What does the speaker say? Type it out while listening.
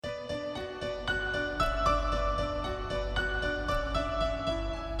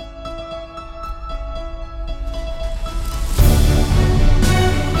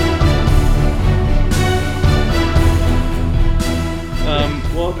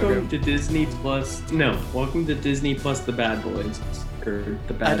Welcome to Disney Plus. No, welcome to Disney Plus The Bad Boys. Or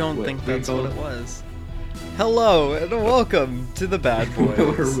The Bad I don't Boys. think that's what it was. Hello, and welcome to The Bad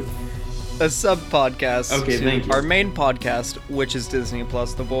Boys, a sub-podcast Thank you. our main podcast, which is Disney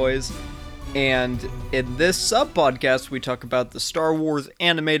Plus The Boys. And in this sub-podcast, we talk about the Star Wars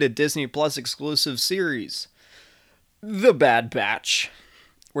animated Disney Plus exclusive series, The Bad Batch.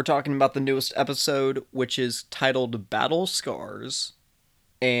 We're talking about the newest episode, which is titled Battle Scars.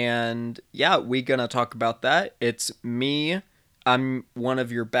 And yeah, we're gonna talk about that. It's me. I'm one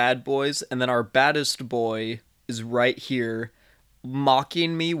of your bad boys, and then our baddest boy is right here,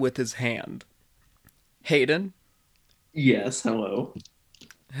 mocking me with his hand. Hayden, Yes, hello.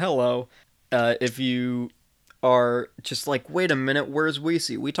 hello. If you are just like, wait a minute, where's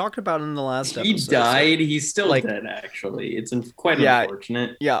Weesey? We talked about it in the last He episode. died. He's still like- dead, actually. It's quite Yeah.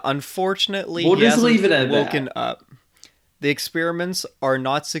 unfortunate. Yeah, unfortunately, We'll he just hasn't leave it at woken that. up. The experiments are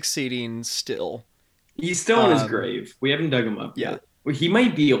not succeeding still. He's still in his grave. We haven't dug him up Yeah. yet. Well, he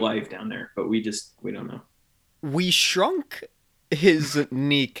might be alive down there, but we don't know. We shrunk his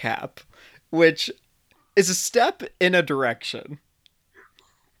kneecap, which is a step in a direction.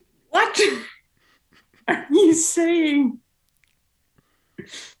 What are you saying?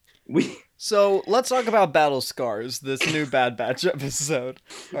 So let's talk about Battle Scars, this new Bad Batch episode.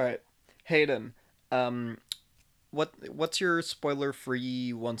 All right, Hayden, what's your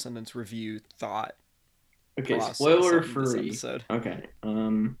spoiler-free one-sentence review thought? Okay, process spoiler of this free. episode? Okay.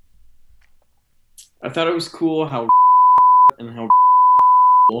 I thought it was cool how and how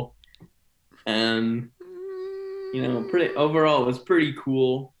and pretty overall it was pretty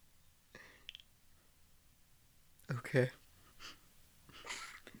cool. Okay.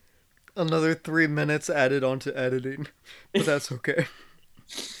 Another 3 minutes added onto editing, but that's okay.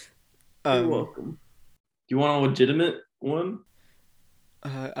 You're welcome. Do you want a legitimate one?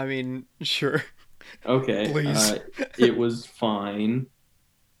 I mean, sure. Okay. Please. It was fine.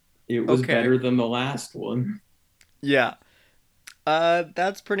 It was Okay. better than the last one. Yeah.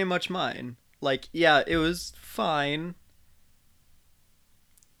 That's pretty much mine. Like, yeah, it was fine.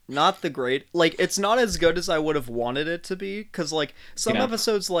 Not the great. Like, it's not as good as I would have wanted it to be, because, like, some Yeah.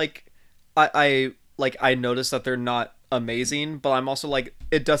 episodes, like, I noticed that they're not amazing, but I'm also like,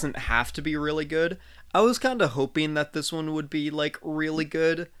 it doesn't have to be really good. I was kind of hoping that this one would be, like, really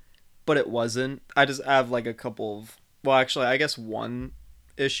good, but it wasn't. I just have, like, a couple of, well, actually, I guess one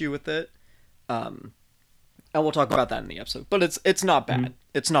issue with it. And we'll talk about that in the episode. But it's not bad. Mhm.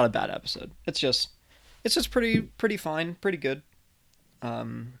 It's not a bad episode. It's just pretty fine, pretty good.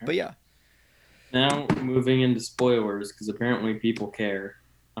 But yeah. Now moving into spoilers because apparently people care.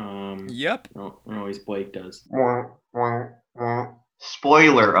 Yep. No, always Blake does.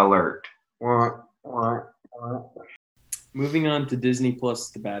 Spoiler alert. Moving on to Disney Plus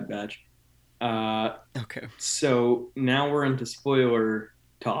The Bad Batch. Okay. So now we're into spoiler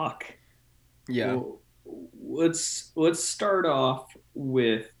talk. Yeah. Well, let's start off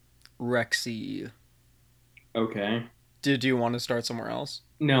with Rexy. okay. Did you want to start somewhere else?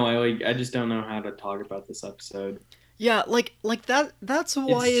 No, I just don't know how to talk about this episode. Yeah, like that's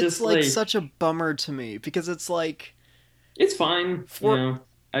why It's it's just like like- such a bummer to me, because it's like It's fine.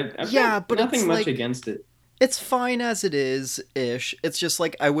 I've Yeah, got but nothing it's much like- against it. it's fine as it is ish. It's just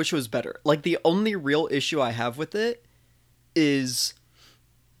like I wish it was better. Like the only real issue I have with it is,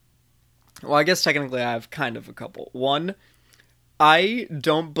 well, I guess technically I have kind of a couple. One, I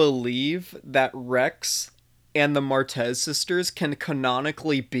don't believe that Rex and the Martez sisters can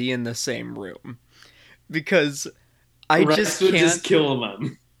canonically be in the same room, because I Rex just would can't. just kill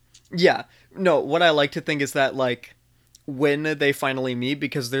them. Yeah. No, what I like to think is that, like, when they finally meet,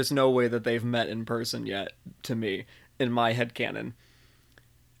 because there's no way that they've met in person yet, to me, in my headcanon.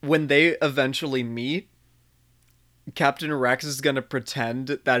 When they eventually meet, Captain Rex is gonna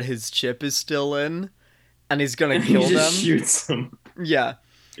pretend that his chip is still in, and he's gonna And kill he them. just shoots them. Yeah.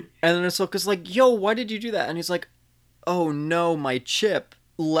 And then Ahsoka's like, yo, why did you do that? And he's like, oh no, my chip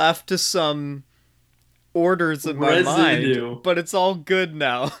left some orders in my Residue. mind, but it's all good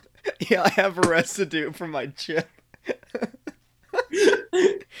now. Yeah, I have a residue from my chip.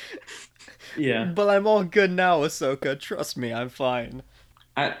 Yeah. But I'm all good now, Ahsoka. Trust me, I'm fine.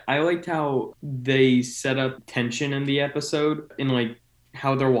 I liked how they set up tension in the episode, in like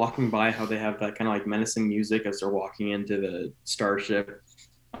how they're walking by, how they have that kind of like menacing music as they're walking into the starship,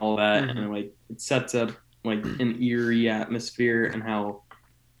 all that, Mhm. and like it sets up like an eerie atmosphere, and how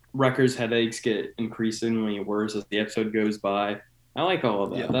Wrecker's headaches get increasingly worse as the episode goes by. I like all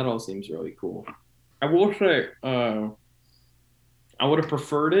of that. Yeah. That all seems really cool. I will say, I would have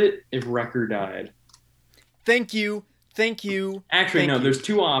preferred it if Wrecker died. Thank you. Thank you. Actually, Thank no. you. There's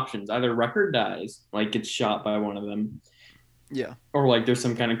two options: either Wrecker dies, like gets shot by one of them, Yeah. or like there's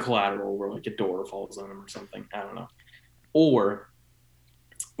some kind of collateral where like a door falls on him or something. I don't know. Or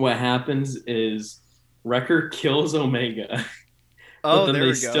what happens is Wrecker kills Omega, but Oh, then there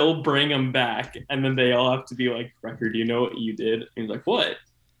they we go. still bring him back, and then they all have to be like, Wrecker, do you know what you did? And he's like, what?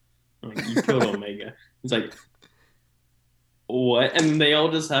 I'm like, you killed Omega. He's like, what? And they all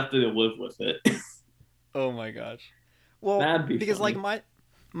just have to live with it. Oh my gosh. Well, That'd be because like funny.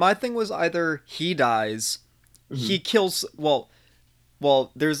 my thing was either he dies, he Mm-hmm. kills. Well,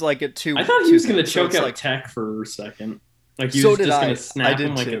 there's like a I two thought he two was gonna things. So choke it's out like Tech for a second. Like he so was did just gonna I. I snap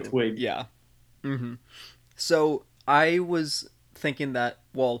him did like a too. twig. Yeah. Mm-hmm. So I was thinking that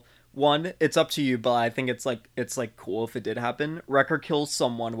well, one, it's up to you, but I think it's like cool if it did happen. Wrecker kills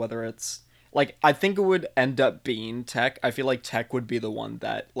someone, whether it's like I think it would end up being Tech. I feel like Tech would be the one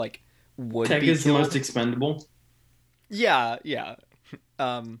that like would Tech be is the most killed. expendable. Yeah, yeah.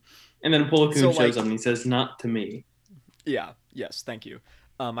 Um, And then Plo Koon so shows up like and he says, "Not to me." yeah, yes, thank you.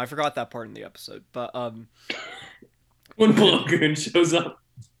 I forgot that part in the episode, but When Plo Koon shows up,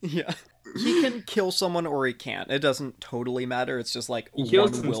 yeah. He can kill someone or he can't. It doesn't totally matter. It's just like he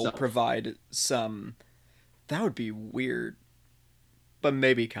kills one will himself. provide some. That would be weird, but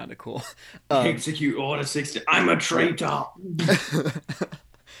maybe kind of cool. Um, Execute Order 60. I'm a yeah. traitor.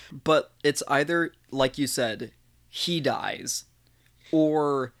 But it's either, like you said, he dies,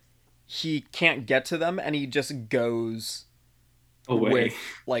 or he can't get to them and he just goes Away. with,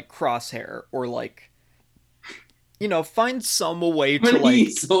 like, Crosshair, or, like, find some way How to, many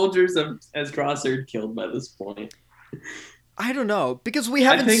like, soldiers has Crosshair killed by this point? I don't know, because we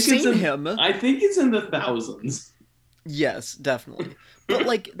I haven't think it's seen in. him. I think it's in the thousands. Yes, definitely. But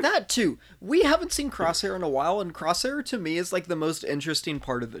like that too, we haven't seen Crosshair in a while, and Crosshair to me is like the most interesting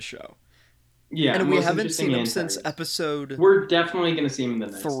part of the show. Yeah, And we most haven't interesting seen him since antagonist. episode We're definitely gonna see him in the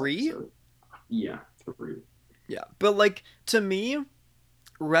next 3. episode. Yeah, 3. Yeah, but like to me,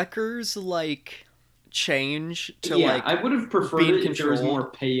 Wrecker's like change to Yeah, I like would have preferred being it if there was controlled.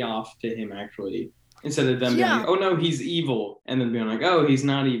 more payoff to him actually, instead of them being like, Yeah, "Oh no, he's evil," and then being like, "Oh, he's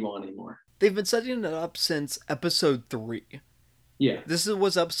not evil anymore." they've been setting it up since episode 3. Yeah,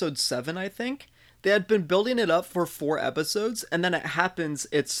 Was episode 7, I think. They had been building it up for 4 episodes, and then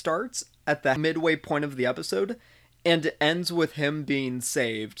it starts at the midway point of the episode, and ends with him being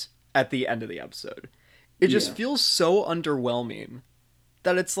saved at the end of the episode. It just yeah. feels so underwhelming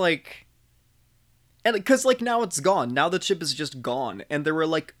that it's like. And because, like, now it's gone. Now the chip is just gone, and there were,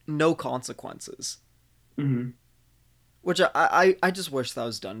 like, no consequences. Mm-hmm. Which I just wish that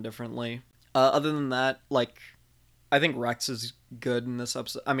was done differently. Other than that, like, I think Rex is good in this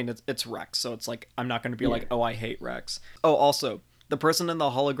episode. I mean, it's Rex, so it's like I'm not going to be Yeah, like, oh, I hate Rex. Oh, also, the person in the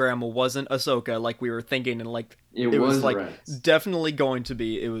hologram wasn't Ahsoka like we were thinking, and like it it was was like Rex. definitely going to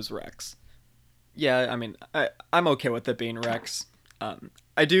be. It was Rex. Yeah, I mean, I'm okay with it being Rex.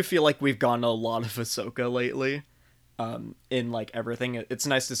 I do feel like we've gotten a lot of Ahsoka lately. In like everything, it's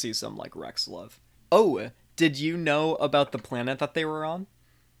nice to see some like Rex love. Oh, did you know about the planet that they were on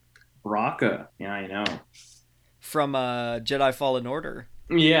Bracca. Yeah, I know. from Jedi Fallen Order?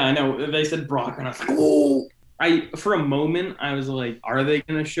 Yeah, I know. They said Brock, and I was like, "Oh!" I for a moment I was like, "Are they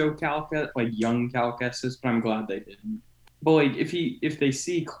gonna show like young Cal Kestis?" But I'm glad they didn't. But like, if they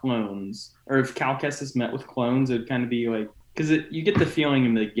see clones, or if Cal Kestis met with clones, it'd kind of be like because you get the feeling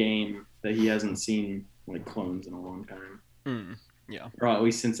in the game that he hasn't seen like clones in a long time, Hmm. Yeah. or at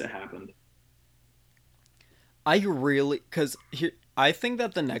least since it happened. I really, because here, I think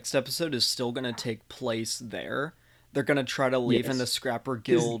that the next episode is still going to take place there. They're going to try to leave in the Yes, Scrapper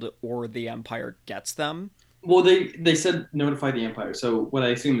because Guild or the Empire gets them. well, they said notify the Empire, so what I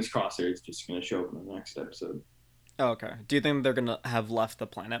assume is Crosshair is just gonna show up in the next episode. Oh, okay. Do you think they're going to have left the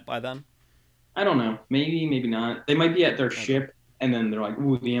planet by then? I don't know. Maybe, maybe not. They might be at their Okay. ship, and then they're like,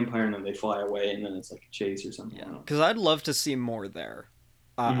 "Ooh, the Empire," and then they fly away, and then it's like a chase or something. I Yeah. don't know. Because I'd love to see more there.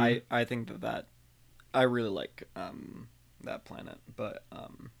 Mm-hmm. I think that I really like that planet. But Yeah.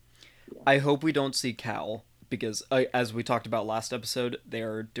 I hope we don't see Cal. Because as we talked about last episode, they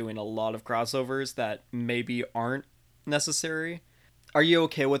are doing a lot of crossovers that maybe aren't necessary. Are you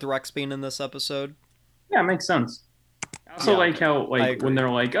okay with Rex being in this episode? Yeah, it makes sense. I also Yeah, like okay. how I like when agree. they're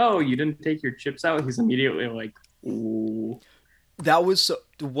like, "Oh, you didn't take your chips out," he's immediately like, "Ooh." That was so.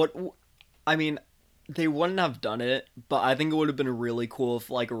 What. I mean, they wouldn't have done it, but I think it would have been really cool if,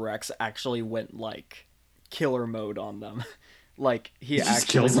 like, Rex actually went, like, killer mode on them. Like, He he just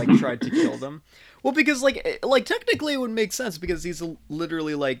actually, kills like, him. tried to kill them. Well, because, like technically it would make sense because he's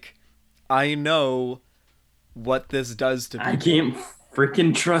literally like, I know what this does to I people. can't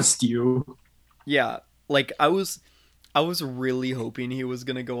freaking trust you. Yeah, like I was really hoping he was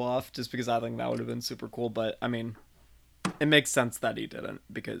gonna go off just because I think that would have been super cool. But I mean, it makes sense that he didn't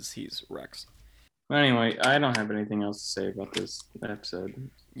because he's Rex. Anyway, I don't have anything else to say about this episode.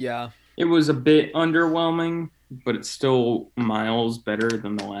 Yeah. It was a bit underwhelming, but it's still miles better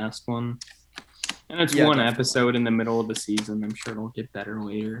than the last one. And it's one definitely. episode in the middle of the season. I'm sure it'll get better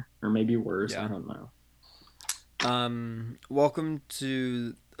later, or maybe worse. Yeah. I don't know. Welcome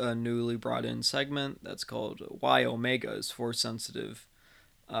to a newly brought in segment that's called Why Omega is Force Sensitive.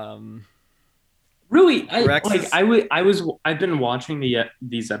 Really, Rex I've been watching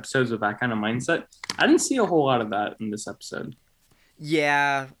these episodes with that kind of mindset. I didn't see a whole lot of that in this episode.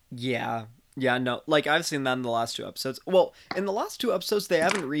 Yeah, no. Like, I've seen that in the last 2 episodes. Well, in the last 2 episodes, they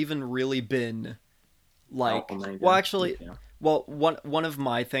haven't even really been, like... Well, actually... Yeah. Well, one of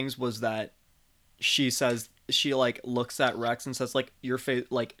my things was that she says... She, like, looks at Rex and says, like, your phase...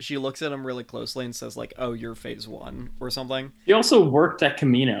 Like, she looks at him really closely and says, like, oh, you're phase 1, or something. He also worked at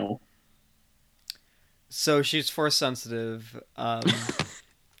Camino. So she's force sensitive, and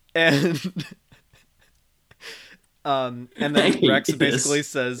then Rex basically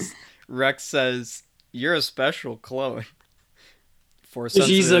says, "You're a special clone." Force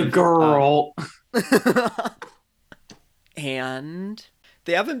sensitive. She's a girl. And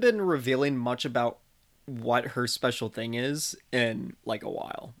they haven't been revealing much about what her special thing is in like a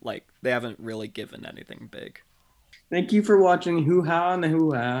while. Like they haven't really given anything big. Thank you for watching Hoo Ha and the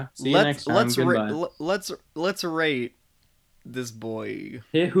Hoo Ha. See you next time. Let's rate this boy.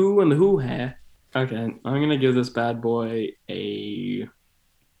 Hey Who and the Hoo Ha. Okay, I'm gonna give this bad boy I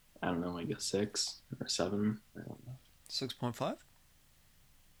don't know, like a 6 or 7. I don't know. 6.5?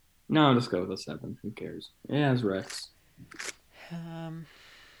 No, I'll just go with a 7. Who cares? Yeah, it's Rex.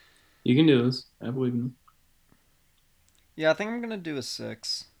 You can do this. I believe in you. Yeah, I think I'm gonna do a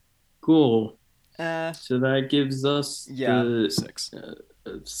 6. Cool. So that gives us 6.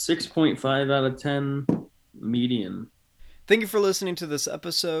 6.5 out of 10 median. Thank you for listening to this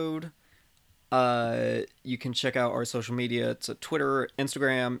episode. You can check out our social media. It's a Twitter,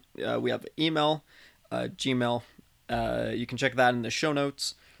 Instagram. We have email, Gmail. You can check that in the show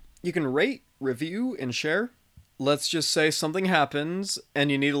notes. You can rate, review, and share. Let's just say something happens and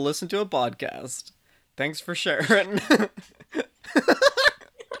you need to listen to a podcast. Thanks for sharing.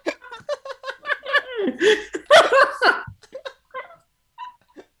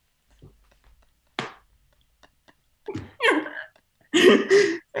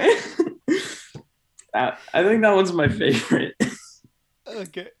 I think that one's my favorite.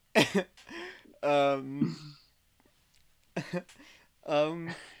 Okay.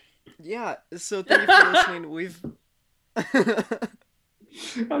 Yeah, so thank you for listening. We've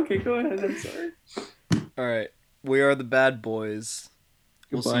Okay, go ahead. I'm sorry. All right. We are the bad boys.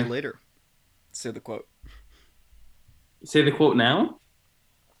 We'll see Goodbye. you later. Say the quote. Say the quote now?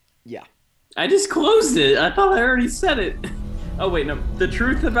 Yeah. I just closed it. I thought I already said it. Oh, wait, no. The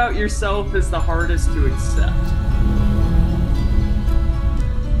truth about yourself is the hardest to accept.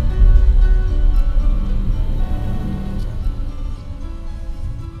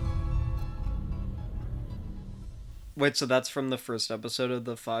 Wait, so that's from the first episode of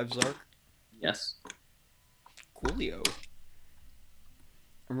the Fives arc? Yes. Coolio.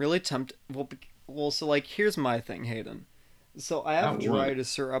 I'm really tempted. Well, so, like, here's my thing, Hayden. So I have dried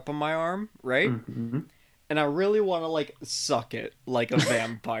syrup on my arm, right? Mm-hmm. And I really want to, like, suck it like a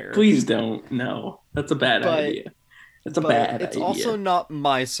vampire. Please don't. No. That's a bad idea. That's a bad idea. It's also not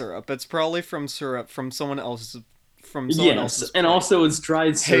my syrup. It's probably from syrup from someone else's. From someone else's. And also it's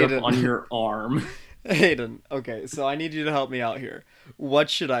dried syrup Hayden. on your arm. Hayden, okay, so I need you to help me out here. What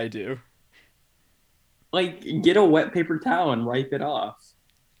should I do? Like, get a wet paper towel and wipe it off.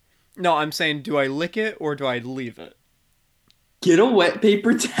 No, I'm saying, do I lick it or do I leave it? Get a wet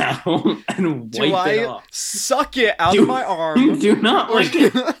paper towel and wipe it off. Suck it out of my arm? Do not lick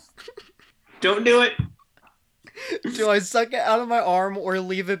it. Don't do it. Do I suck it out of my arm or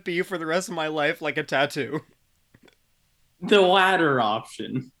leave it be for the rest of my life like a tattoo? The latter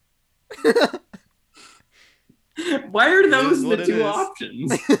option. Why are those the two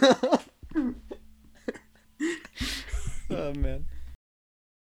options? Oh, man.